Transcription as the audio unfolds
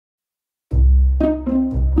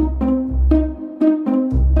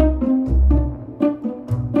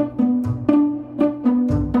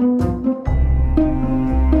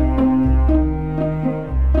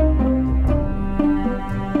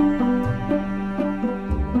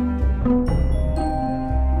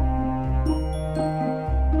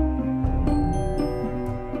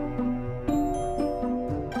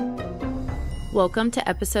Welcome to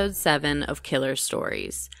episode 7 of Killer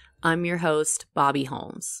Stories. I'm your host, Bobbie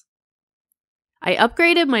Holmes. I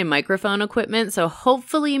upgraded my microphone equipment, so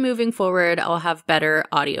hopefully moving forward I'll have better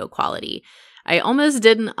audio quality. I almost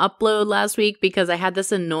didn't upload last week because I had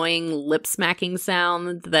this annoying lip smacking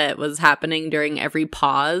sound that was happening during every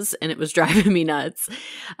pause and it was driving me nuts.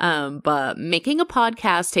 But making a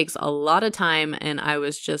podcast takes a lot of time and I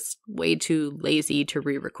was just way too lazy to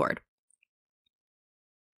re-record.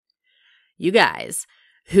 You guys,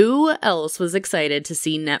 who else was excited to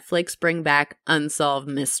see Netflix bring back Unsolved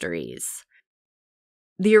Mysteries?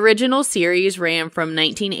 The original series ran from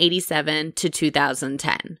 1987 to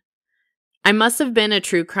 2010. I must have been a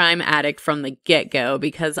true crime addict from the get-go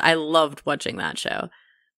because I loved watching that show.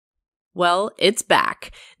 Well, it's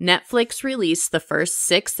back. Netflix released the first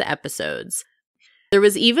 6 episodes. There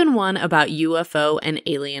was even one about UFO and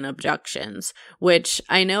alien abductions, which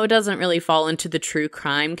I know doesn't really fall into the true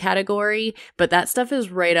crime category, but that stuff is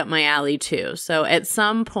right up my alley too, so at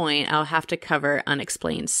some point I'll have to cover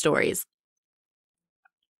unexplained stories.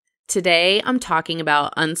 Today I'm talking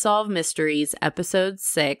about Unsolved Mysteries, Episode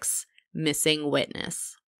 6, Missing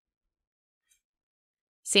Witness.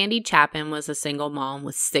 Sandy Chapin was a single mom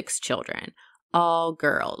with 6 children, all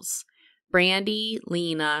girls. Brandy,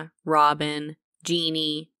 Lena, Robin,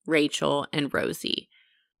 Jeannie, Rachel, and Rosie.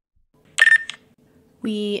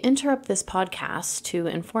 We interrupt this podcast to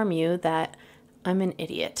inform you that I'm an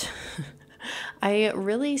idiot. I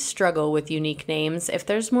really struggle with unique names. If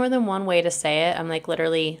there's more than one way to say it, I'm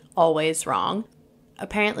literally always wrong.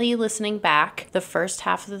 Apparently, listening back, the first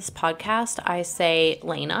half of this podcast, I say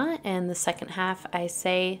Lena, and the second half, I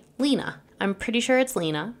say Lena. I'm pretty sure it's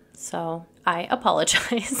Lena, so I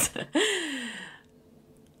apologize.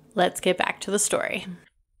 Let's get back to the story.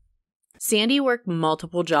 Sandy worked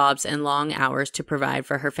multiple jobs and long hours to provide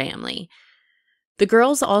for her family. The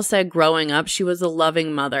girls all said growing up she was a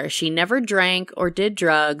loving mother. She never drank or did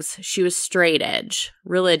drugs. She was straight edge,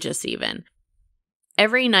 religious even.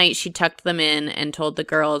 Every night she tucked them in and told the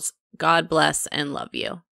girls, God bless and love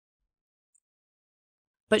you.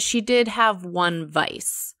 But she did have one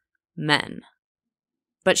vice, men.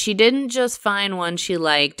 But she didn't just find one she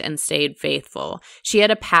liked and stayed faithful. She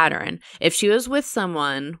had a pattern. If she was with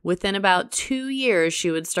someone, within about 2 years,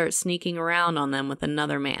 she would start sneaking around on them with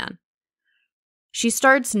another man. She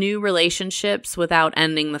starts new relationships without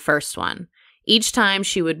ending the first one. Each time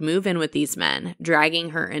she would move in with these men,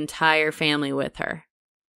 dragging her entire family with her.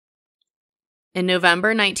 In November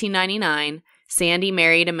 1999, Sandy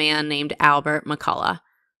married a man named Albert McCullough.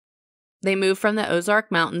 They moved from the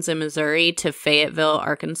Ozark Mountains in Missouri to Fayetteville,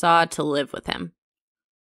 Arkansas to live with him.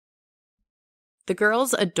 The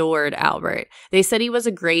girls adored Albert. They said he was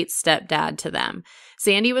a great stepdad to them.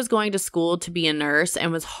 Sandy was going to school to be a nurse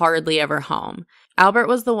and was hardly ever home. Albert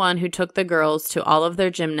was the one who took the girls to all of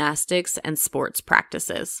their gymnastics and sports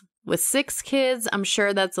practices. With 6 kids, I'm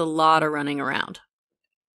sure that's a lot of running around.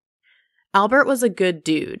 Albert was a good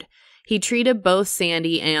dude. He treated both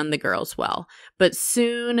Sandy and the girls well, but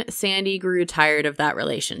soon Sandy grew tired of that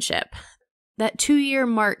relationship. That 2-year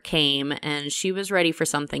mark came and she was ready for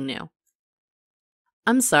something new.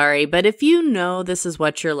 I'm sorry, but if you know this is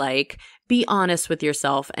what you're like, be honest with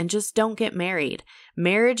yourself and just don't get married.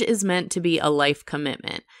 Marriage is meant to be a life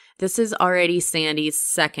commitment. This is already Sandy's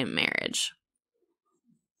 2nd marriage.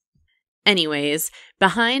 Anyways,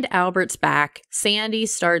 behind Albert's back, Sandy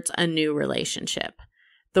starts a new relationship.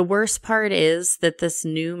 The worst part is that this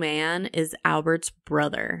new man is Albert's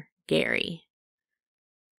brother, Gary.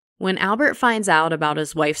 When Albert finds out about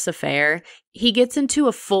his wife's affair, he gets into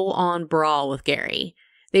a full-on brawl with Gary.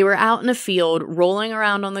 They were out in a field, rolling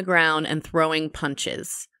around on the ground and throwing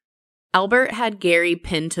punches. Albert had Gary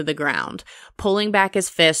pinned to the ground, pulling back his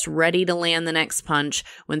fist, ready to land the next punch,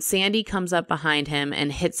 when Sandy comes up behind him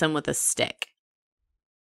and hits him with a stick.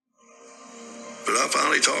 But I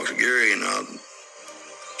finally talked to Gary and I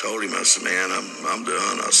told him, I said, man, I'm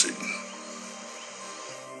done. I said,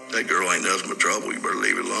 that girl ain't nothing but trouble. You better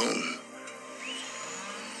leave it alone.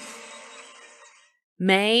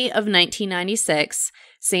 May of 1996,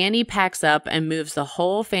 Sandy packs up and moves the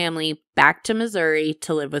whole family back to Missouri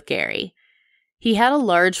to live with Gary. He had a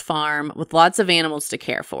large farm with lots of animals to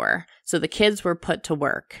care for, so the kids were put to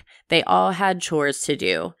work. They all had chores to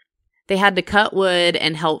do. They had to cut wood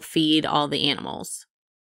and help feed all the animals.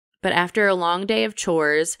 But after a long day of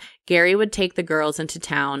chores, Gary would take the girls into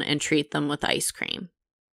town and treat them with ice cream.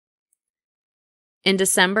 In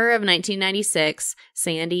December of 1996,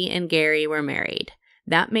 Sandy and Gary were married.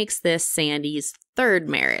 That makes this Sandy's 3rd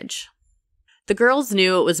marriage. The girls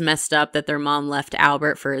knew it was messed up that their mom left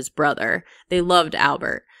Albert for his brother. They loved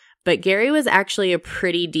Albert, but Gary was actually a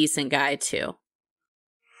pretty decent guy too.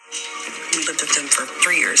 We lived with him for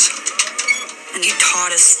 3 years. And he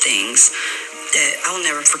taught us things that I'll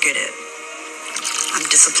never forget it. I'm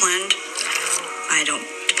disciplined. I don't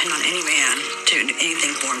depend on any man to do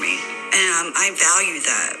anything for me. And I value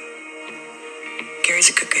that. Gary's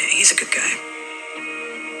a good guy. He's a good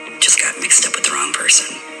guy. Just got mixed up with the wrong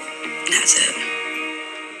person. And that's it.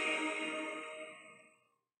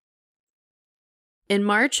 In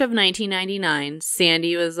March of 1999,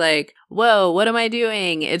 Sandy was like, whoa, what am I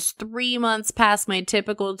doing? It's 3 months past my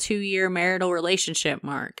typical 2-year marital relationship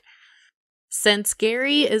mark. Since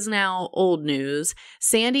Gary is now old news,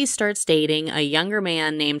 Sandy starts dating a younger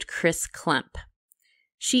man named Chris Klemp.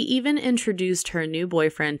 She even introduced her new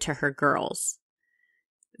boyfriend to her girls.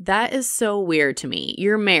 That is so weird to me.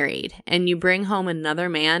 You're married, and you bring home another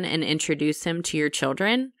man and introduce him to your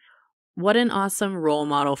children? What an awesome role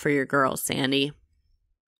model for your girls, Sandy.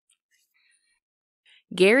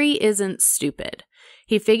 Gary isn't stupid.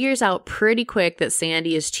 He figures out pretty quick that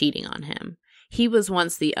Sandy is cheating on him. He was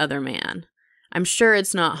once the other man. I'm sure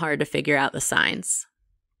it's not hard to figure out the signs.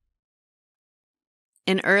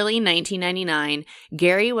 In early 1999,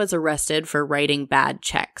 Gary was arrested for writing bad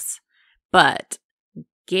checks. But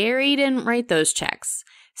Gary didn't write those checks.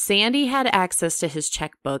 Sandy had access to his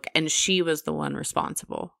checkbook, and she was the one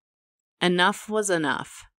responsible. Enough was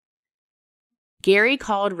enough. Gary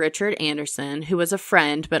called Richard Anderson, who was a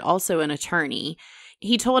friend but also an attorney.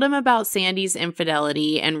 He told him about Sandy's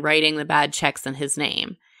infidelity and writing the bad checks in his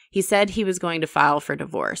name. He said he was going to file for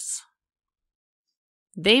divorce.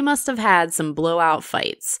 They must have had some blowout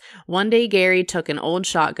fights. One day, Gary took an old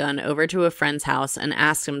shotgun over to a friend's house and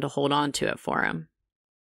asked him to hold on to it for him.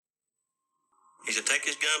 He said, take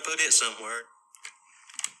his gun, put it somewhere.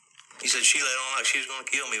 He said, she let on like she was going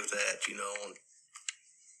to kill me with that, you know. And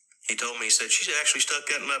he told me, he said, she actually stuck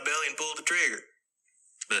that in my belly and pulled the trigger.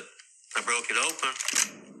 But I broke it open,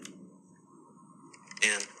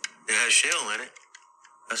 and it had a shell in it.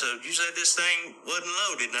 I said, you said this thing wasn't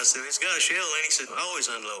loaded. And I said, it's got a shell in it. He said, I always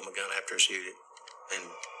unload my gun after I shoot it. And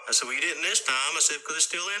I said, well, you didn't this time. I said, because it's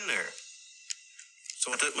still in there.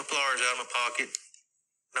 So I took my pliers out of my pocket,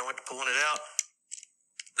 and I went to pulling it out.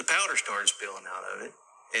 The powder started spilling out of it.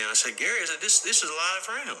 And I said, Gary, I said, this is a live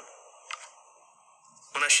round.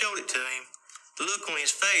 When I showed it to him, the look on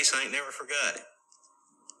his face, I ain't never forgot it.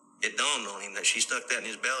 It dawned on him that she stuck that in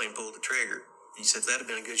his belly and pulled the trigger. He said, if that had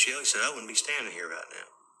been a good shell, he said, I wouldn't be standing here right now.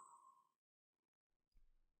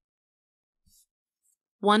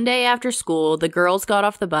 One day after school, the girls got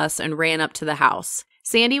off the bus and ran up to the house.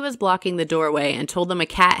 Sandy was blocking the doorway and told them a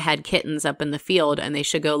cat had kittens up in the field and they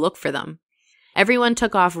should go look for them. Everyone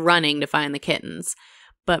took off running to find the kittens.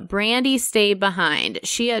 But Brandy stayed behind.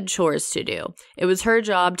 She had chores to do. It was her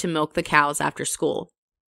job to milk the cows after school.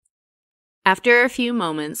 After a few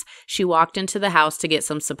moments, she walked into the house to get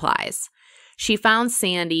some supplies. She found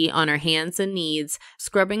Sandy on her hands and knees,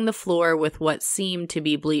 scrubbing the floor with what seemed to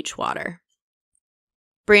be bleach water.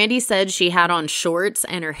 Brandy said she had on shorts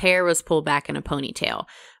and her hair was pulled back in a ponytail,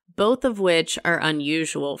 both of which are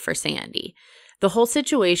unusual for Sandy. The whole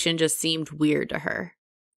situation just seemed weird to her.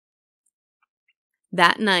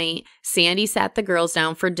 That night, Sandy sat the girls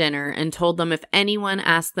down for dinner and told them if anyone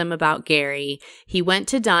asked them about Gary, he went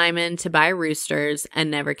to Diamond to buy roosters and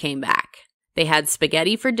never came back. They had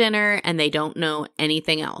spaghetti for dinner and they don't know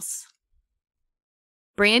anything else.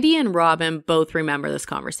 Brandy and Robin both remember this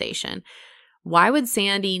conversation. Why would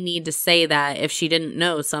Sandy need to say that if she didn't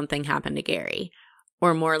know something happened to Gary?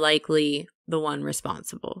 Or more likely, the one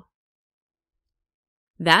responsible.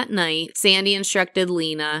 That night, Sandy instructed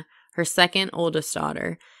Lena, her second oldest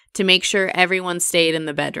daughter, to make sure everyone stayed in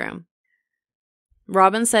the bedroom.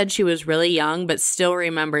 Robin said she was really young but still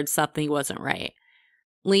remembered something wasn't right.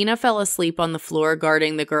 Lena fell asleep on the floor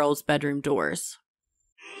guarding the girls' bedroom doors.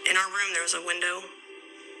 In our room, there was a window,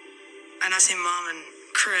 and I see Mom and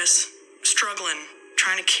Chris struggling,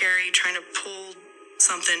 trying to pull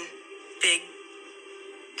something big.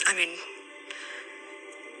 I mean,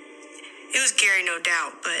 it was Gary, no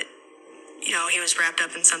doubt, but, you know, he was wrapped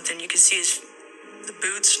up in something. You could see the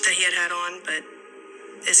boots that he had on, but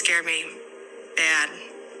it scared me bad.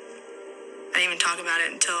 I didn't even talk about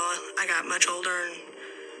it until I got much older,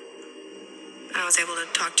 and I was able to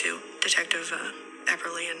talk to Detective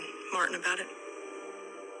Epperly and Martin about it.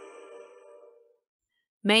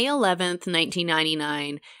 May 11th,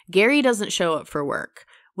 1999, Gary doesn't show up for work,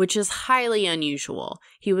 which is highly unusual.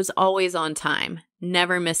 He was always on time,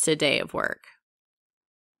 never missed a day of work.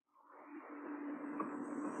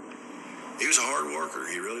 He was a hard worker,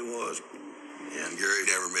 he really was. And Gary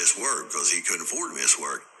never missed work because he couldn't afford to miss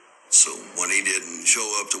work. So when he didn't show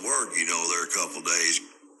up to work, you know, there were a couple of days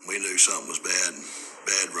we knew something was bad.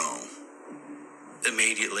 Bad wrong.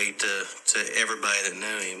 Immediately to everybody that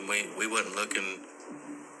knew him, we wasn't looking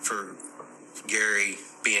for Gary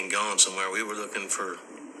being gone somewhere. We were looking for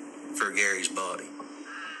Gary's body.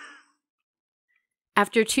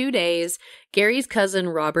 After 2 days, Gary's cousin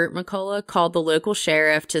Robert McCullough called the local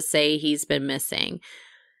sheriff to say he's been missing.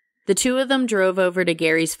 The two of them drove over to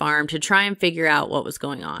Gary's farm to try and figure out what was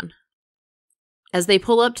going on. As they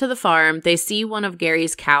pull up to the farm, they see one of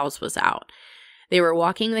Gary's cows was out. They were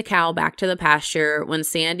walking the cow back to the pasture when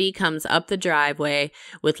Sandy comes up the driveway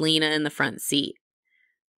with Lena in the front seat.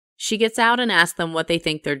 She gets out and asks them what they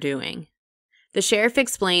think they're doing. The sheriff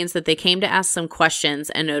explains that they came to ask some questions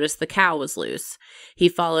and noticed the cow was loose. He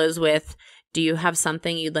follows with, "Do you have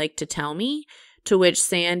something you'd like to tell me?" To which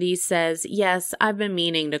Sandy says, "Yes, I've been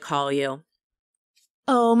meaning to call you."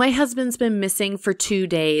 "Oh, my husband's been missing for 2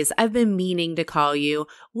 days. I've been meaning to call you.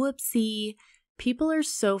 Whoopsie." People are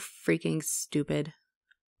so freaking stupid.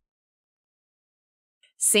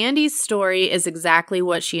 Sandy's story is exactly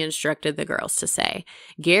what she instructed the girls to say.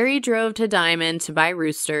 Gary drove to Diamond to buy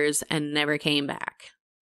roosters and never came back.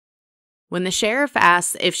 When the sheriff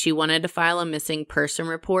asks if she wanted to file a missing person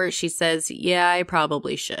report, she says, "Yeah, I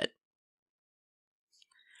probably should."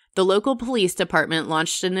 The local police department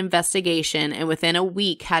launched an investigation and within a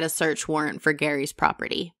week had a search warrant for Gary's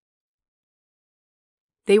property.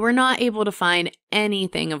 They were not able to find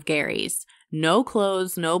anything of Gary's. No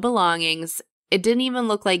clothes, no belongings. It didn't even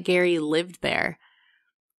look like Gary lived there.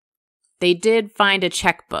 They did find a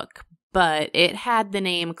checkbook, but it had the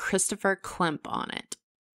name Christopher Klemp on it.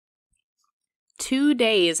 2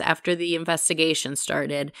 days after the investigation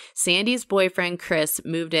started, Sandy's boyfriend Chris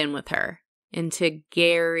moved in with her into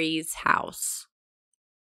Gary's house.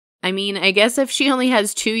 I mean, I guess if she only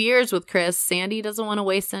has 2 years with Chris, Sandy doesn't want to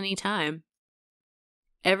waste any time.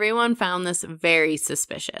 Everyone found this very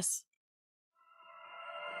suspicious.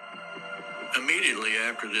 Immediately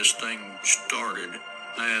after this thing started,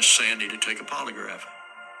 I asked Sandy to take a polygraph.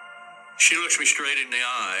 She looks me straight in the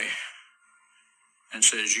eye and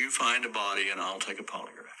says, "You find a body and I'll take a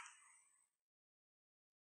polygraph."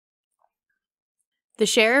 The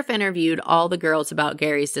sheriff interviewed all the girls about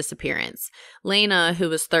Gary's disappearance. Lena, who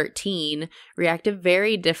was 13, reacted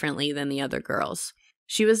very differently than the other girls.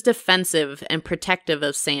 She was defensive and protective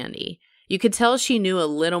of Sandy. You could tell she knew a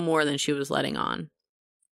little more than she was letting on.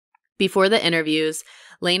 Before the interviews,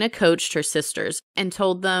 Lena coached her sisters and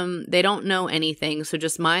told them they don't know anything, so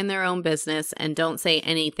just mind their own business and don't say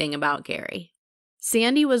anything about Gary.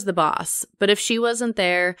 Sandy was the boss, but if she wasn't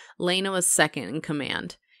there, Lena was second in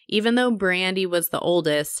command. Even though Brandy was the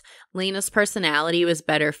oldest, Lena's personality was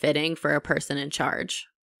better fitting for a person in charge.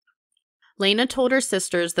 Lena told her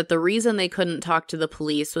sisters that the reason they couldn't talk to the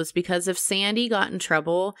police was because if Sandy got in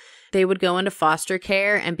trouble, they would go into foster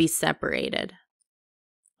care and be separated.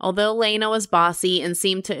 Although Lena was bossy and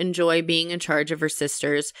seemed to enjoy being in charge of her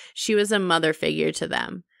sisters, she was a mother figure to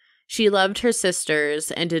them. She loved her sisters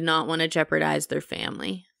and did not want to jeopardize their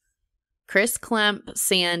family. Chris Klemp,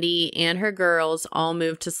 Sandy, and her girls all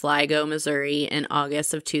moved to Sligo, Missouri in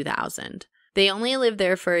August of 2000. They only lived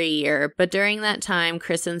there for a year, but during that time,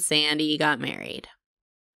 Chris and Sandy got married.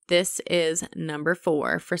 This is number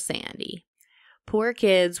 4 for Sandy. Poor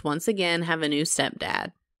kids once again have a new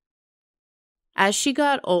stepdad. As she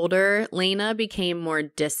got older, Lena became more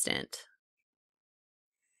distant.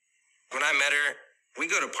 When I met her, we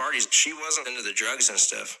go to parties. She wasn't into the drugs and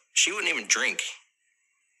stuff. She wouldn't even drink.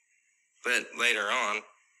 But later on,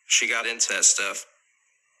 she got into that stuff.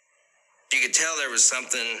 You could tell there was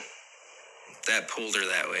something that pulled her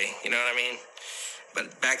that way. You know what I mean?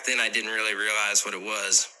 But back then, I didn't really realize what it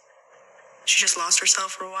was. She just lost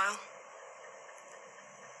herself for a while.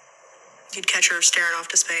 You'd catch her staring off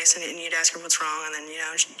to space, and you'd ask her what's wrong, and then,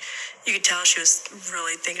 you could tell she was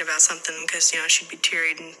really thinking about something because, she'd be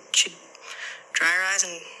teary, and she'd dry her eyes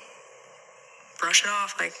and brush it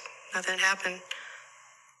off like nothing had happened.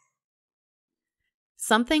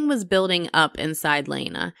 Something was building up inside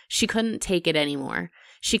Lena. She couldn't take it anymore.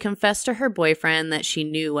 She confessed to her boyfriend that she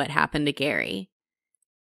knew what happened to Gary.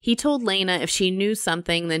 He told Lena if she knew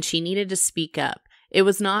something, then she needed to speak up. It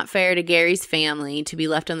was not fair to Gary's family to be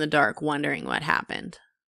left in the dark wondering what happened.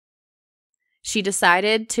 She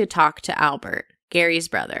decided to talk to Albert, Gary's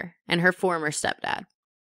brother, and her former stepdad.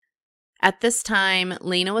 At this time,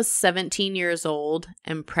 Lena was 17 years old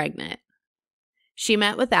and pregnant. She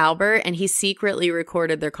met with Albert, and he secretly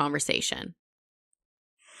recorded their conversation.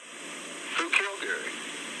 Who killed Gary?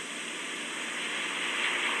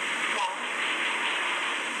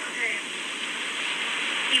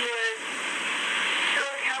 He was still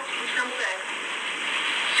on the couch in front of the bed.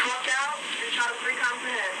 She walked out and shot him 3 times in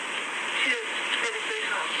the head. 2, maybe 3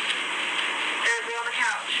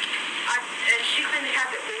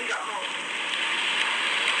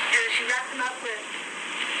 with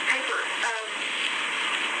paper,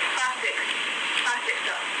 plastic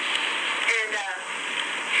stuff, and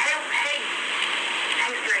hay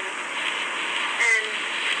string, and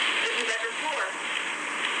the bedroom floor.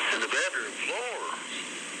 In the bedroom floor?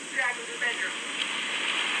 Dragged into the bedroom.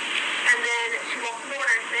 And then she locked the door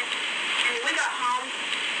and everything. And when we got home,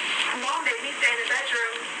 Mom made me stay in the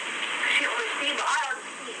bedroom because she only see, but I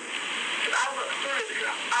already seen. Because I looked through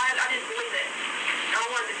because I didn't believe it. I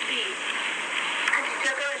wanted to see. And she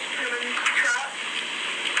took her and she put him in the truck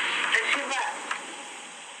and she left.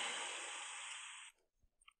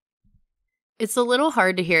 It's a little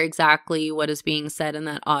hard to hear exactly what is being said in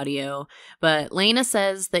that audio, but Lena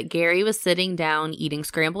says that Gary was sitting down eating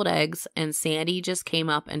scrambled eggs and Sandy just came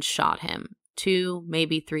up and shot him 2,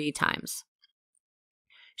 maybe 3 times.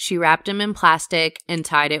 She wrapped him in plastic and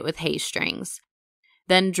tied it with hay strings,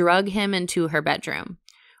 then drug him into her bedroom,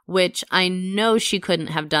 which I know she couldn't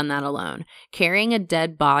have done that alone. Carrying a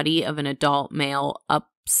dead body of an adult male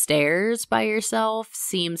upstairs by yourself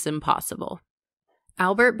seems impossible.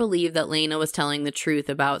 Albert believed that Lena was telling the truth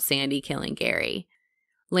about Sandy killing Gary.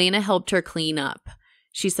 Lena helped her clean up.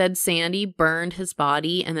 She said Sandy burned his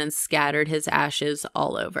body and then scattered his ashes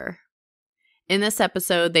all over. In this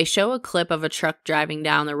episode, they show a clip of a truck driving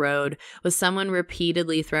down the road with someone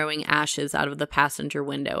repeatedly throwing ashes out of the passenger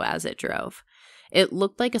window as it drove. It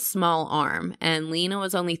looked like a small arm, and Lena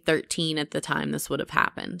was only 13 at the time this would have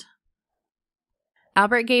happened.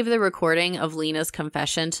 Albert gave the recording of Lena's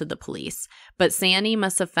confession to the police, but Sandy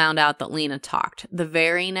must have found out that Lena talked. The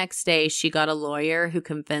very next day, she got a lawyer who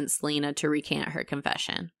convinced Lena to recant her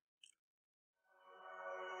confession.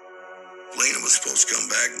 Lena was supposed to come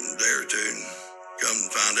back in a day or two and come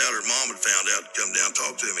and find out her mom had found out, come down and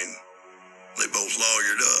talk to me. They both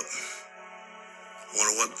lawyered up.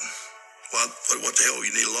 Wonder what the hell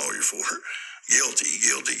you need a lawyer for?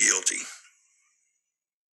 Guilty.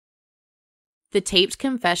 The taped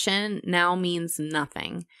confession now means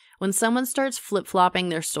nothing. When someone starts flip-flopping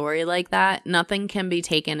their story like that, nothing can be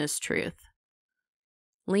taken as truth.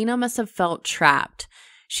 Lena must have felt trapped.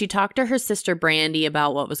 She talked to her sister Brandy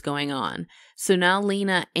about what was going on, so now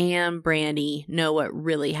Lena and Brandy know what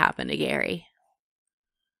really happened to Gary.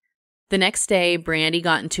 The next day, Brandy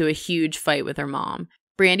got into a huge fight with her mom.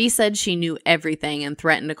 Brandy said she knew everything and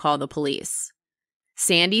threatened to call the police.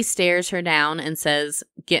 Sandy stares her down and says,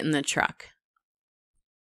 "Get in the truck."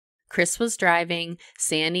 Chris was driving,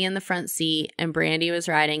 Sandy in the front seat, and Brandy was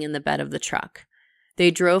riding in the bed of the truck.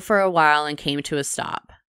 They drove for a while and came to a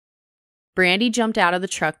stop. Brandy jumped out of the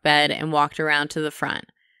truck bed and walked around to the front.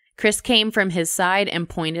 Chris came from his side and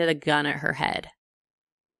pointed a gun at her head.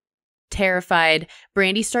 Terrified,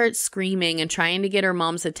 Brandy starts screaming and trying to get her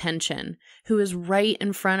mom's attention, who is right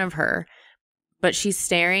in front of her, but she's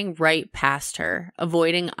staring right past her,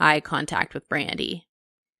 avoiding eye contact with Brandy.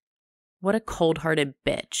 What a cold-hearted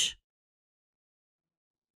bitch.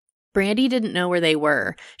 Brandy didn't know where they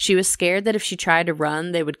were. She was scared that if she tried to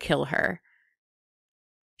run, they would kill her.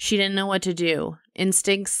 She didn't know what to do.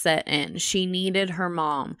 Instincts set in. She needed her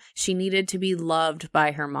mom. She needed to be loved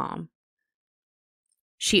by her mom.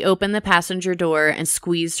 She opened the passenger door and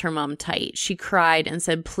squeezed her mom tight. She cried and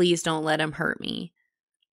said, "Please don't let him hurt me."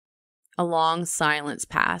 A long silence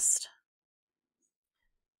passed.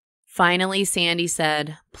 Finally, Sandy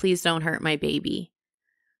said, "Please don't hurt my baby."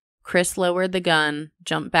 Chris lowered the gun,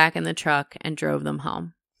 jumped back in the truck, and drove them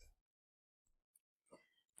home.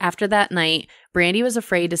 After that night, Brandy was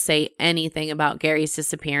afraid to say anything about Gary's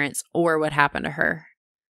disappearance or what happened to her.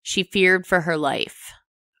 She feared for her life.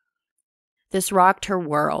 This rocked her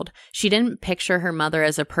world. She didn't picture her mother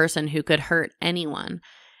as a person who could hurt anyone,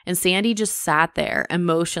 and Sandy just sat there,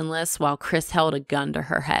 emotionless, while Chris held a gun to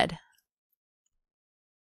her head.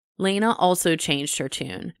 Lena also changed her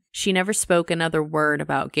tune. She never spoke another word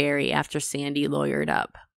about Gary after Sandy lawyered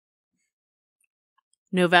up.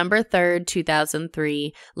 November 3rd,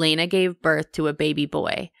 2003, Lena gave birth to a baby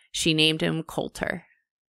boy. She named him Coulter.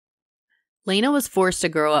 Lena was forced to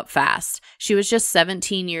grow up fast. She was just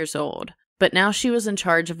 17 years old, but now she was in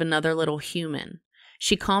charge of another little human.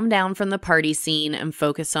 She calmed down from the party scene and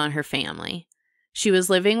focused on her family. She was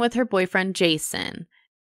living with her boyfriend, Jason.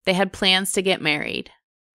 They had plans to get married.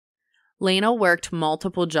 Lena worked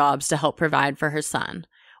multiple jobs to help provide for her son.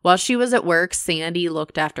 While she was at work, Sandy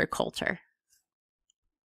looked after Coulter.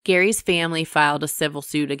 Gary's family filed a civil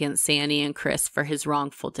suit against Sandy and Chris for his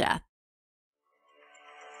wrongful death.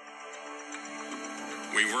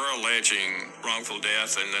 We were alleging wrongful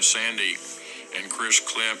death and that Sandy and Chris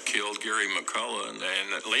Klemp killed Gary McCullough, and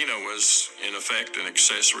that Lena was, in effect, an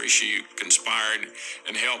accessory. She conspired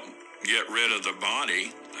and helped get rid of the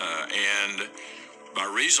body, and By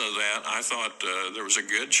reason of that, I thought there was a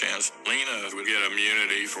good chance Lena would get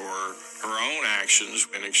immunity for her own actions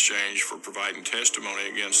in exchange for providing testimony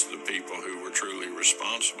against the people who were truly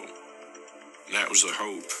responsible. And that was the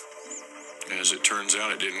hope. As it turns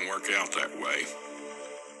out, it didn't work out that way.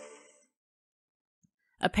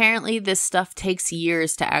 Apparently, this stuff takes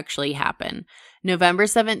years to actually happen. November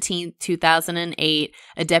 17, 2008,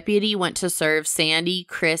 a deputy went to serve Sandy,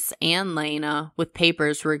 Chris, and Lena with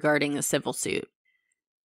papers regarding the civil suit.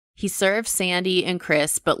 He served Sandy and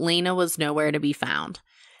Chris, but Lena was nowhere to be found.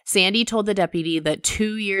 Sandy told the deputy that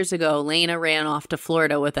 2 years ago, Lena ran off to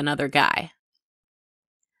Florida with another guy.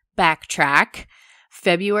 Backtrack.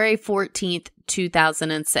 February 14th,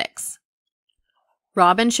 2006.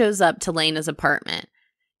 Robin shows up to Lena's apartment.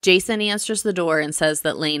 Jason answers the door and says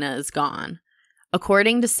that Lena is gone.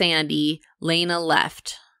 According to Sandy, Lena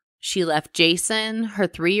left. She left Jason, her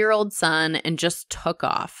 3-year-old son, and just took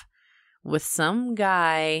off with some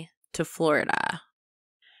guy to Florida.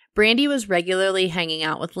 Brandy was regularly hanging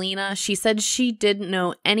out with Lena. She said she didn't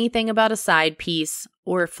know anything about a side piece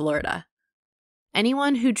or Florida.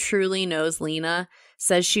 Anyone who truly knows Lena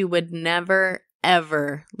says she would never,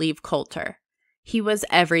 ever leave Coulter. He was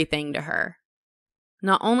everything to her.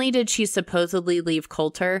 Not only did she supposedly leave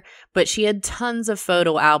Coulter, but she had tons of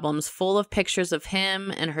photo albums full of pictures of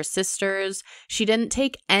him and her sisters. She didn't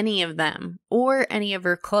take any of them or any of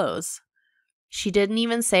her clothes. She didn't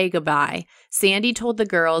even say goodbye. Sandy told the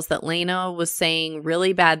girls that Lena was saying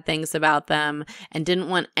really bad things about them and didn't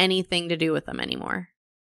want anything to do with them anymore.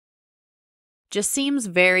 Just seems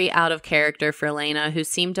very out of character for Lena, who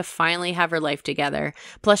seemed to finally have her life together.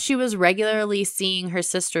 Plus, she was regularly seeing her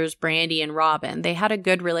sisters, Brandy and Robin. They had a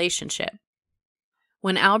good relationship.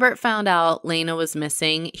 When Albert found out Lena was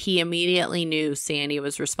missing, he immediately knew Sandy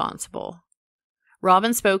was responsible.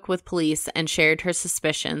 Robin spoke with police and shared her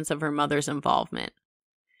suspicions of her mother's involvement.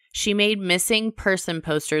 She made missing person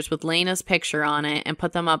posters with Lena's picture on it and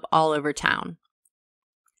put them up all over town.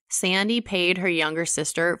 Sandy paid her younger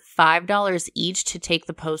sister $5 each to take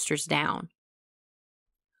the posters down.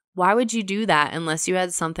 Why would you do that unless you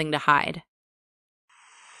had something to hide?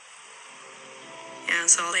 Yeah,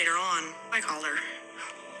 so later on, I called her.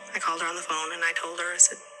 I called her on the phone and I told her, I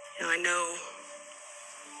said, I know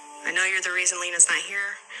you're the reason Lena's not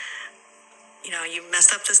here. You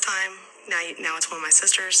messed up this time. Now it's one of my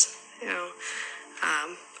sisters.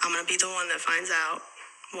 I'm going to be the one that finds out.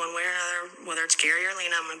 One way or another, whether it's Gary or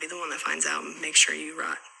Lena, I'm going to be the one that finds out and make sure you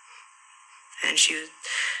rot. And she would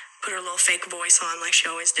put her little fake voice on like she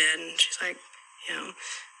always did. And she's like,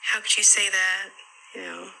 how could you say that?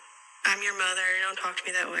 I'm your mother. Don't talk to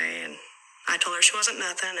me that way. And I told her she wasn't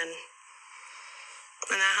nothing. And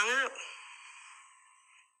I hung up.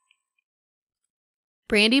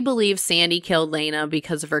 Brandy believes Sandy killed Lena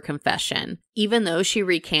because of her confession. Even though she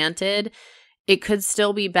recanted, it could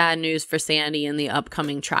still be bad news for Sandy in the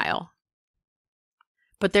upcoming trial.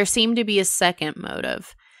 But there seemed to be a second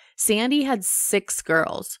motive. Sandy had 6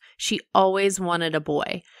 girls. She always wanted a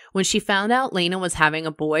boy. When she found out Lena was having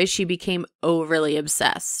a boy, she became overly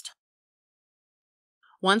obsessed.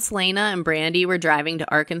 Once Lena and Brandy were driving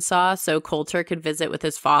to Arkansas so Coulter could visit with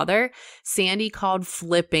his father, Sandy called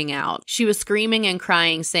flipping out. She was screaming and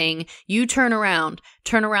crying, saying, "You turn around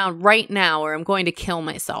right now or I'm going to kill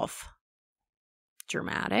myself."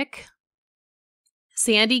 Dramatic.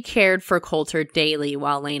 Sandy cared for Coulter daily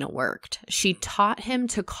while Lena worked. She taught him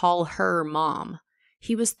to call her mom.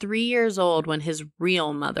 He was 3 years old when his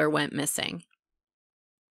real mother went missing.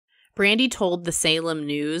 Brandy told the Salem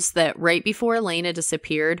News that right before Lena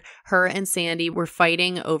disappeared, her and Sandy were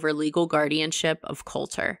fighting over legal guardianship of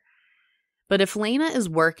Coulter. But if Lena is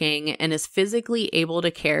working and is physically able to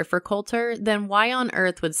care for Coulter, then why on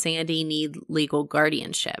earth would Sandy need legal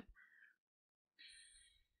guardianship?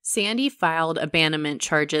 Sandy filed abandonment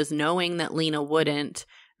charges knowing that Lena wouldn't,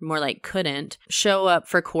 more like couldn't, show up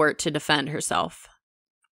for court to defend herself.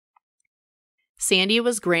 Sandy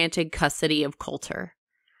was granted custody of Coulter.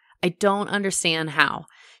 I don't understand how.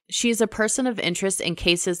 She is a person of interest in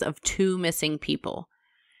cases of 2 missing people.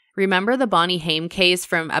 Remember the Bonnie Haim case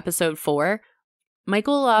from episode 4?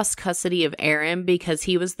 Michael lost custody of Aaron because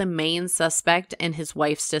he was the main suspect in his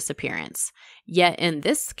wife's disappearance. Yet in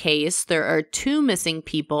this case, there are 2 missing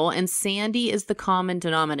people and Sandy is the common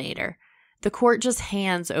denominator. The court just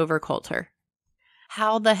hands over Coulter.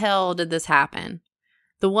 How the hell did this happen?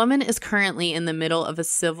 The woman is currently in the middle of a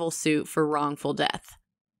civil suit for wrongful death.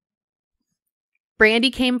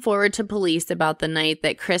 Brandy came forward to police about the night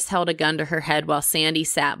that Chris held a gun to her head while Sandy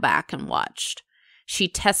sat back and watched. She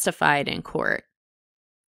testified in court.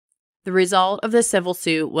 The result of the civil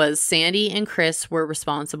suit was Sandy and Chris were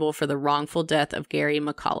responsible for the wrongful death of Gary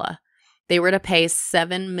McCullough. They were to pay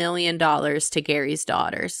 $7 million to Gary's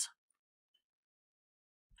daughters.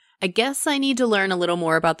 I guess I need to learn a little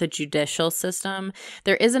more about the judicial system.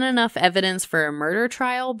 There isn't enough evidence for a murder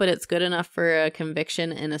trial, but it's good enough for a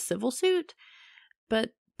conviction in a civil suit.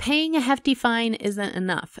 But paying a hefty fine isn't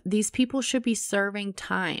enough. These people should be serving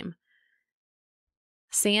time.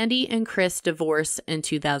 Sandy and Chris divorced in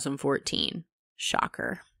 2014.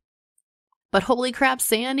 Shocker. But holy crap,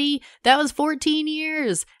 Sandy, that was 14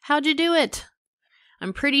 years. How'd you do it?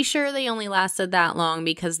 I'm pretty sure they only lasted that long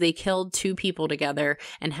because they killed 2 people together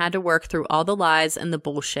and had to work through all the lies and the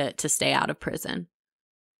bullshit to stay out of prison.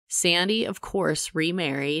 Sandy, of course,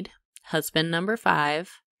 remarried, husband number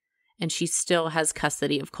 5, and she still has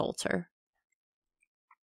custody of Coulter.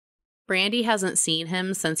 Brandy hasn't seen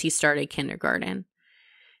him since he started kindergarten.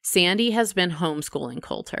 Sandy has been homeschooling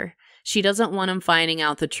Coulter. She doesn't want him finding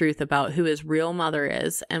out the truth about who his real mother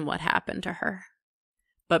is and what happened to her.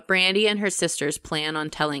 But Brandy and her sisters plan on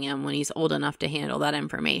telling him when he's old enough to handle that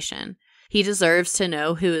information. He deserves to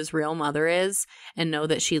know who his real mother is and know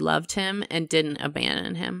that she loved him and didn't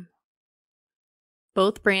abandon him.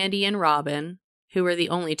 Both Brandy and Robin, who are the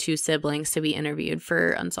only 2 siblings to be interviewed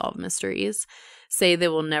for Unsolved Mysteries, say they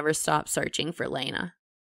will never stop searching for Lena.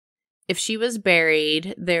 If she was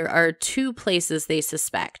buried, there are 2 places they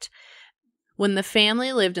suspect. When the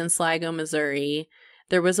family lived in Sligo, Missouri,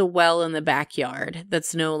 there was a well in the backyard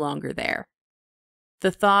that's no longer there.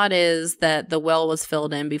 The thought is that the well was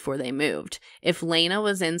filled in before they moved. If Lena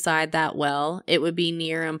was inside that well, it would be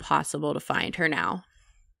near impossible to find her now.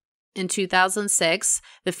 In 2006,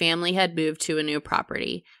 the family had moved to a new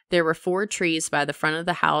property. There were 4 trees by the front of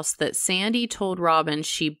the house that Sandy told Robin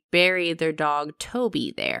she buried their dog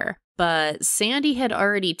Toby there. But Sandy had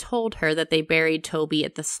already told her that they buried Toby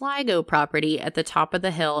at the Sligo property at the top of the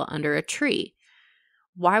hill under a tree.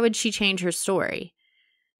 Why would she change her story?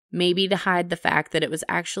 Maybe to hide the fact that it was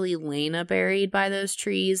actually Lena buried by those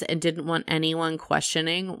trees and didn't want anyone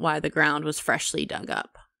questioning why the ground was freshly dug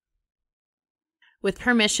up. With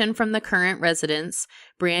permission from the current residents,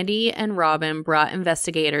 Brandy and Robin brought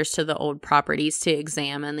investigators to the old properties to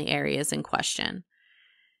examine the areas in question.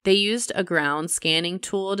 They used a ground scanning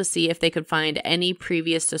tool to see if they could find any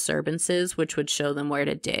previous disturbances which would show them where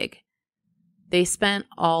to dig. They spent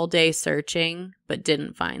all day searching, but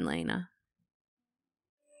didn't find Lena.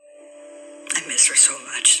 I miss her so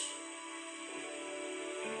much.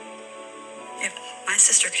 If my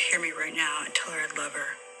sister could hear me right now and tell her I love her,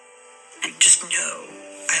 and just know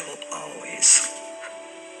I will always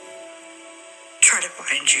try to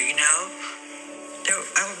find you, you know?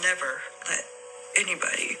 I will never let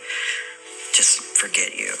anybody just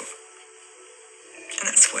forget you. And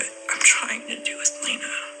that's what I'm trying to do with Lena.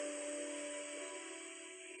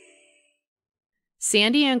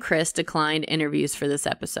 Sandy and Chris declined interviews for this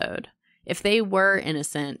episode. If they were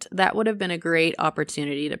innocent, that would have been a great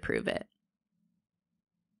opportunity to prove it.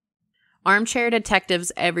 Armchair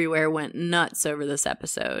detectives everywhere went nuts over this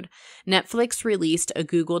episode. Netflix released a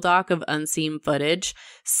Google Doc of unseen footage,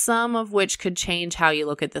 some of which could change how you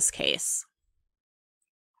look at this case.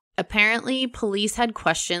 Apparently, police had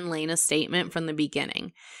questioned Lena's statement from the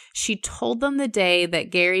beginning. She told them the day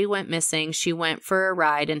that Gary went missing, she went for a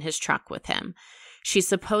ride in his truck with him. She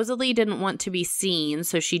supposedly didn't want to be seen,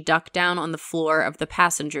 so she ducked down on the floor of the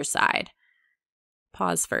passenger side.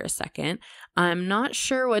 Pause for a second. I'm not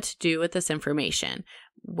sure what to do with this information.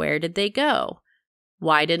 Where did they go?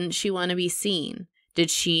 Why didn't she want to be seen? Did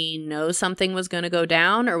she know something was going to go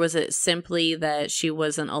down, or was it simply that she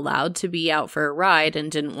wasn't allowed to be out for a ride and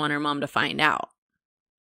didn't want her mom to find out?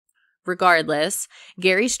 Regardless,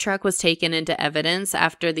 Gary's truck was taken into evidence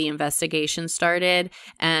after the investigation started,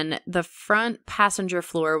 and the front passenger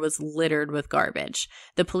floor was littered with garbage.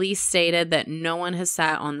 The police stated that no one has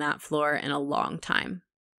sat on that floor in a long time.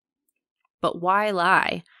 But why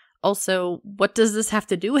lie? Also, what does this have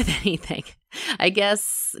to do with anything? I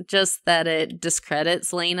guess just that it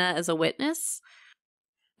discredits Lena as a witness?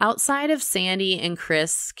 Outside of Sandy and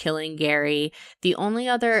Chris killing Gary, the only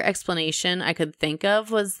other explanation I could think of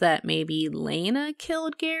was that maybe Lena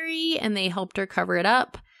killed Gary and they helped her cover it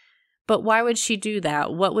up. But why would she do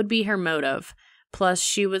that? What would be her motive? Plus,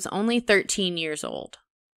 she was only 13 years old.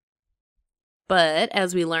 But,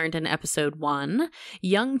 as we learned in episode 1,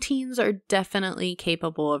 young teens are definitely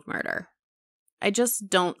capable of murder. I just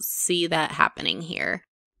don't see that happening here.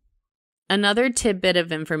 Another tidbit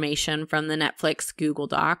of information from the Netflix Google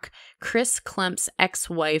Doc, Chris Klemp's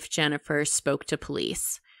ex-wife Jennifer spoke to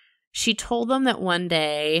police. She told them that one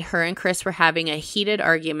day her and Chris were having a heated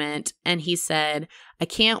argument, and he said, "I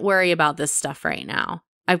can't worry about this stuff right now.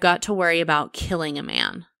 I've got to worry about killing a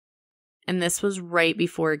man." And this was right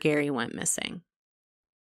before Gary went missing.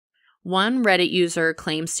 One Reddit user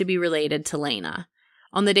claims to be related to Lena.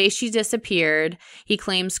 On the day she disappeared, he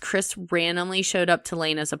claims Chris randomly showed up to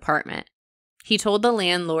Lena's apartment. He told the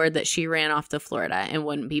landlord that she ran off to Florida and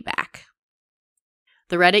wouldn't be back.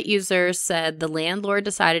 The Reddit user said the landlord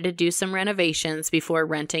decided to do some renovations before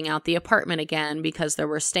renting out the apartment again because there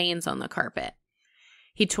were stains on the carpet.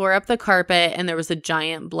 He tore up the carpet and there was a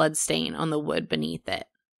giant blood stain on the wood beneath it.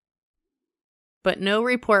 But no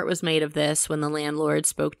report was made of this when the landlord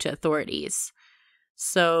spoke to authorities.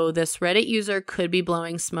 So this Reddit user could be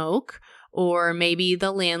blowing smoke, or maybe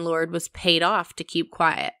the landlord was paid off to keep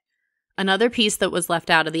quiet. Another piece that was left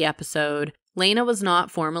out of the episode: Lena was not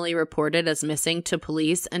formally reported as missing to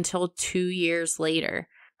police until 2 years later.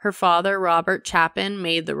 Her father, Robert Chapin,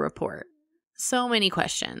 made the report. So many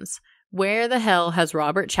questions. Where the hell has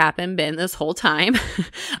Robert Chapin been this whole time?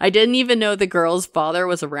 I didn't even know the girl's father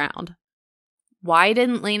was around. Why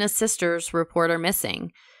didn't Lena's sisters report her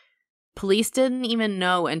missing? Police didn't even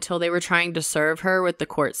know until they were trying to serve her with the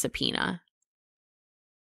court subpoena.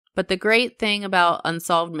 But the great thing about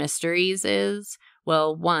Unsolved Mysteries is,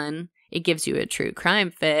 well, one, it gives you a true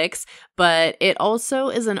crime fix, but it also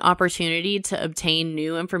is an opportunity to obtain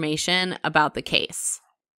new information about the case.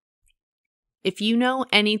 If you know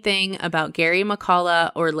anything about Gary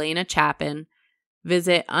McCullough or Lena Chapin,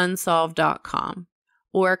 visit unsolved.com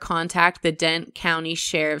or contact the Dent County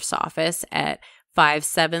Sheriff's Office at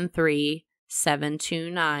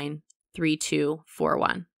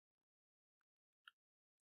 573-729-3241.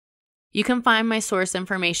 You can find my source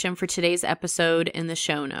information for today's episode in the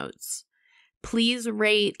show notes. Please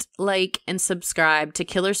rate, like, and subscribe to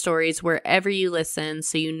Killer Stories wherever you listen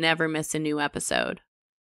so you never miss a new episode.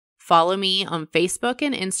 Follow me on Facebook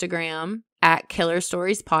and Instagram at Killer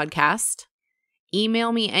Stories Podcast.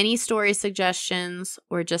 Email me any story suggestions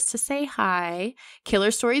or just to say hi,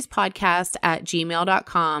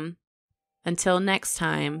 KillerStoriesPodcast@gmail.com. Until next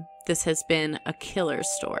time, this has been a killer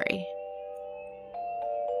story.